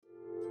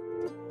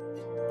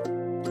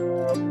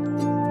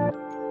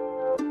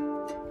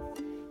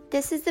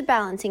This is the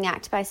Balancing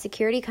Act by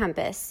Security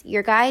Compass,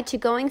 your guide to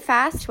going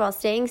fast while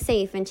staying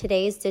safe in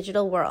today's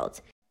digital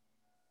world.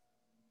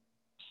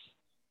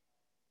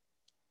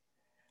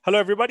 Hello,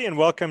 everybody, and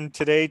welcome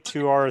today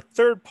to our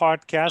third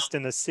podcast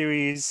in the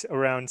series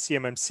around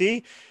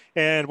CMMC.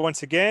 And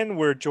once again,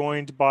 we're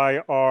joined by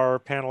our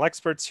panel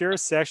experts here,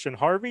 Sesh and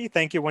Harvey.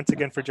 Thank you once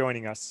again for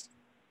joining us.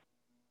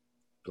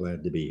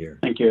 Glad to be here.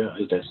 Thank you,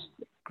 Nusz.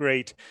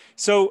 Great.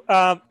 So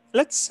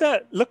let's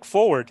look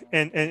forward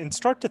and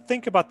start to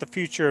think about the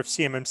future of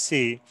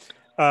CMMC.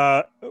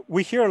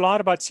 We hear a lot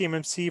about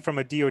CMMC from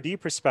a DoD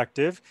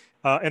perspective,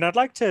 and I'd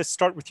like to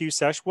start with you,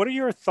 Sesh. What are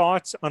your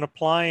thoughts on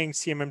applying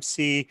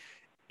CMMC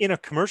in a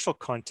commercial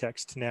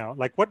context now?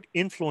 Like, what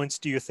influence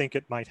do you think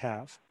it might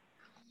have?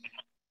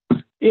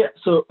 Yeah,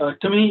 so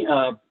to me,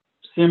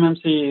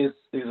 CMMC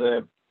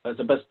is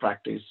a best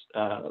practice,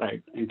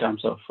 right, in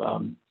terms of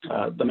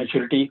the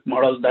maturity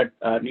model that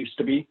needs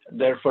to be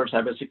there for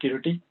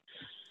cybersecurity.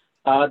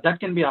 That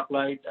can be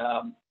applied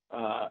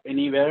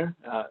anywhere,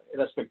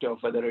 irrespective of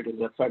whether it is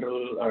a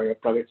federal or a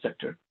private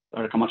sector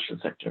or a commercial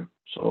sector.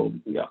 So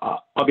yeah,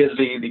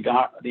 obviously,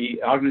 the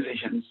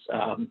organizations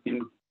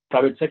in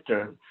private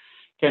sector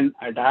can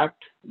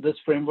adapt this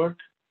framework,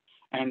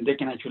 and they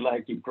can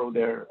actually improve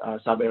their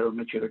cyber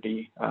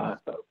maturity.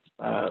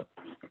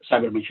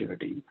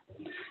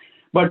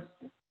 But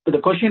the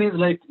question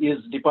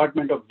is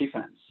Department of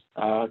Defense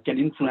can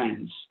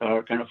influence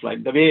or kind of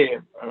the way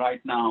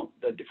right now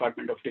the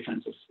Department of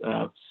Defense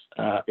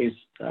is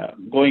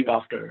going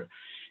after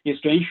is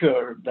to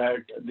ensure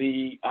that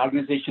the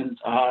organizations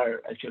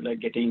are actually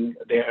getting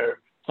their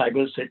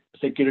cyber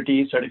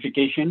security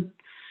certification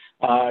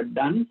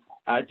done.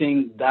 I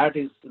think that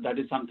is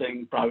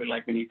something probably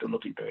we need to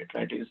look into it,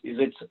 right? Is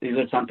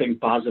it something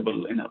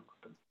possible in a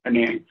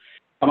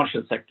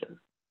commercial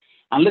sector?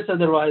 Unless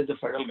otherwise, the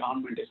federal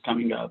government is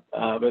coming up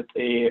with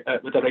a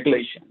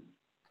regulation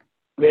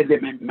where they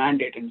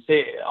mandate and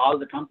say all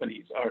the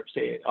companies or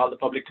say all the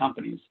public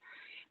companies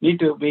need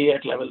to be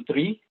at level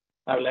 3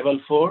 or level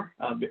 4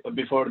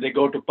 before they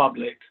go to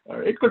public,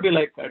 or it could be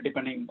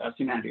depending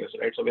scenarios,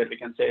 right? So where we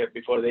can say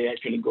before they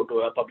actually go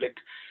to a public,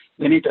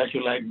 they need to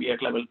actually be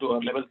at level 2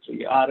 or level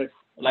 3, or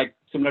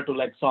similar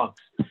to SOX.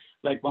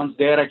 Once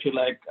they are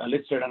actually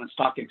listed on a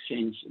stock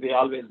exchange, they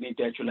always need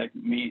to actually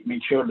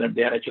make sure that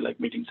they are actually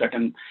meeting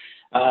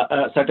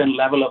a certain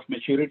level of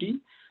maturity.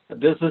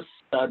 This is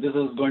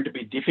going to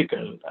be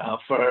difficult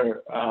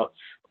for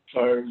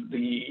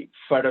the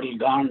federal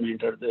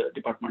government or the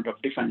Department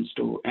of Defense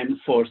to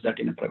enforce that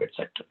in a private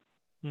sector.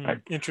 Right?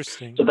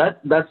 Interesting. So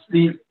that's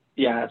the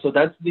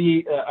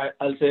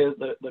I'll say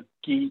the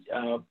key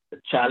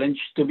challenge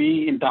to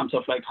be in terms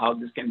of how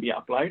this can be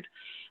applied.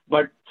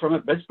 But from a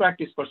best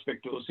practice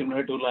perspective,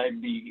 similar to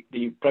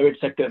the private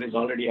sector has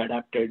already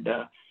adapted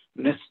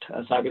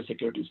NIST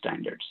cybersecurity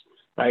standards,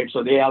 right?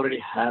 So they already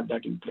have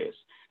that in place.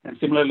 And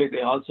similarly,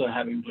 they also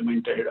have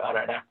implemented or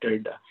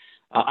adapted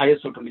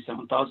ISO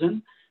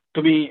 27000.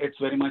 To me, it's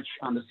very much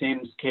on the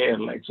same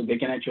scale. So they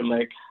can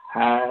actually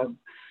have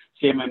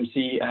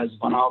CMMC as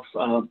one of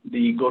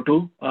the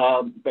go-to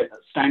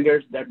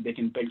standards that they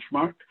can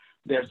benchmark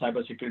their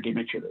cybersecurity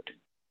maturity.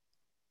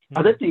 Mm-hmm.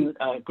 Other thing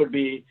could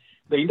be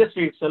the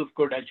industry itself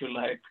could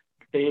actually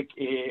take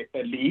a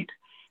lead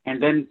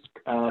and then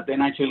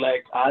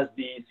actually ask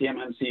the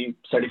CMMC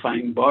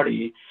certifying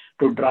body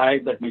to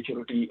drive that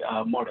maturity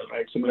model,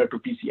 right? Similar to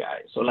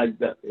PCI. So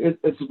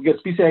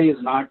because PCI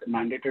is not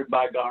mandated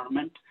by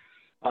government,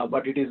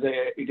 but it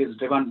is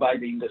driven by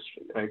the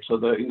industry, right? So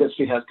the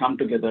industry has come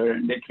together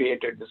and they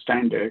created the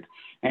standard,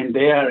 and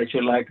they are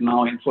actually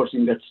now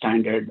enforcing that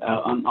standard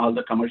on all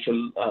the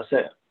commercial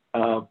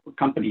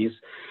companies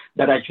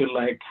that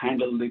actually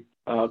handle the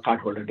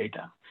cardholder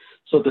data.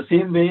 So the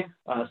same way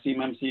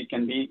CMMC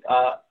can be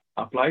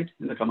applied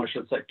in the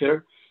commercial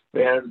sector,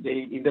 where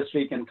the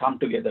industry can come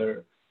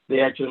together. They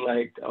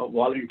actually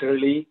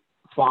voluntarily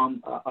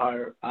form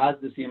or ask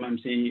the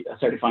CMMC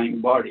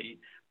certifying body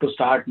to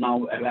start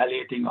now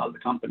evaluating all the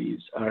companies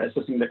or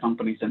assessing the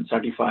companies and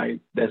certify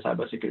their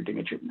cybersecurity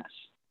matureness.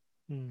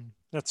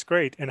 That's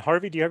great. And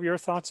Harvey, do you have your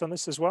thoughts on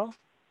this as well?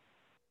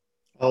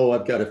 Oh,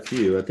 I've got a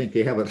few. I think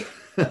they haven't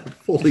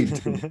fully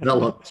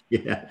developed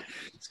yet.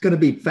 It's going to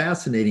be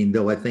fascinating,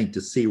 though, I think,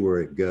 to see where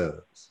it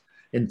goes.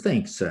 And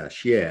thanks,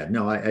 Sesh. Yeah,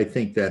 no, I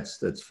think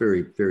that's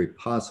very, very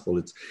possible.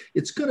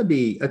 It's going to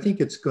be, I think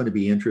it's going to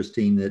be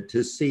interesting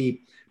to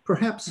see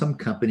perhaps some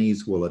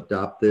companies will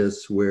adopt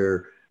this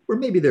where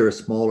maybe they're a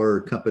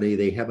smaller company,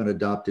 they haven't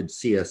adopted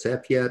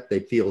CSF yet. They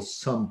feel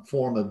some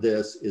form of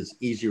this is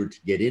easier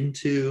to get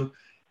into.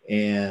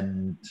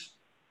 And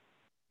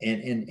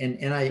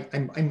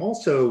I'm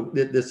also,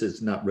 this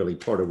is not really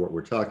part of what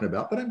we're talking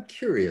about, but I'm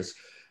curious.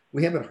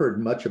 We haven't heard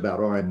much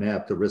about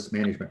RMF, the risk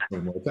management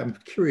framework. I'm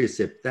curious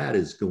if that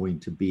is going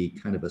to be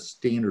kind of a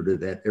standard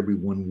that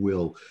everyone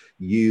will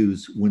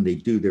use when they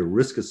do their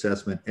risk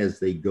assessment as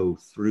they go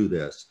through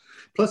this.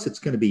 Plus, it's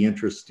going to be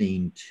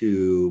interesting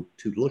to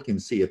look and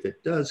see if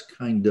it does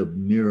kind of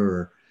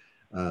mirror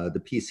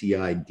the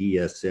PCI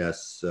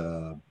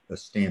DSS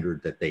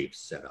standard that they've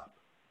set up.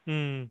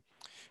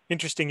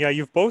 Interesting. Yeah,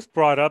 you've both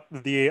brought up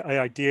the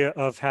idea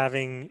of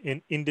having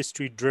an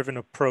industry-driven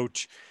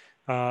approach.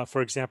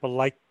 For example,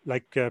 like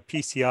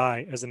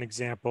PCI as an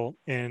example,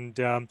 and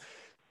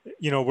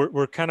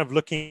we're kind of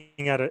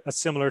looking at a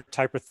similar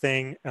type of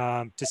thing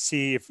to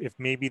see if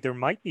maybe there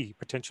might be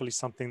potentially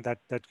something that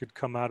could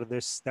come out of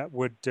this that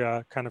would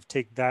kind of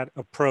take that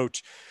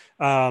approach.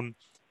 And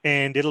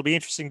it'll be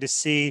interesting to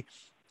see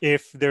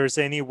if there's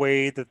any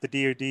way that the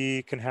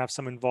DoD can have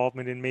some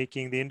involvement in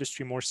making the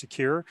industry more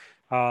secure.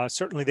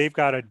 Certainly, they've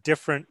got a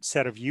different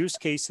set of use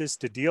cases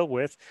to deal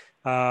with.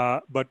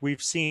 But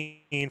we've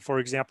seen, for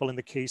example, in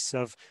the case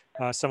of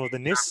some of the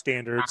NIST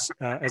standards,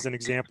 as an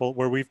example,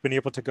 where we've been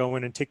able to go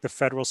in and take the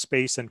federal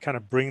space and kind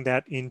of bring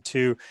that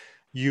into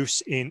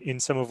use in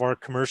some of our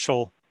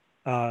commercial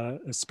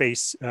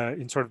space,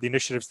 in sort of the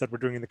initiatives that we're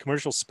doing in the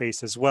commercial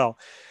space as well.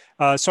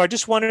 So I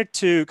just wanted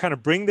to kind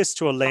of bring this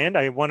to a land.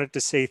 I wanted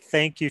to say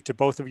thank you to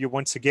both of you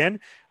once again.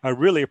 I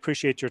really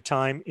appreciate your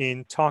time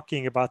in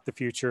talking about the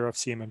future of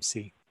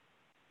CMMC.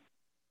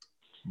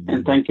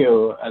 And thank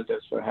you, Altus,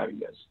 for having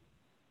us.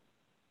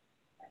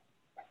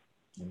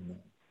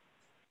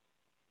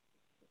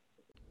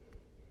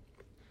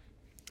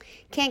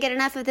 Can't get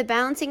enough of the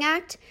balancing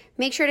act?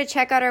 Make sure to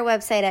check out our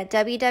website at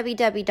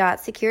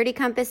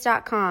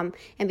www.securitycompass.com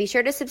and be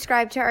sure to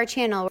subscribe to our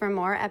channel for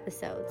more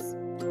episodes.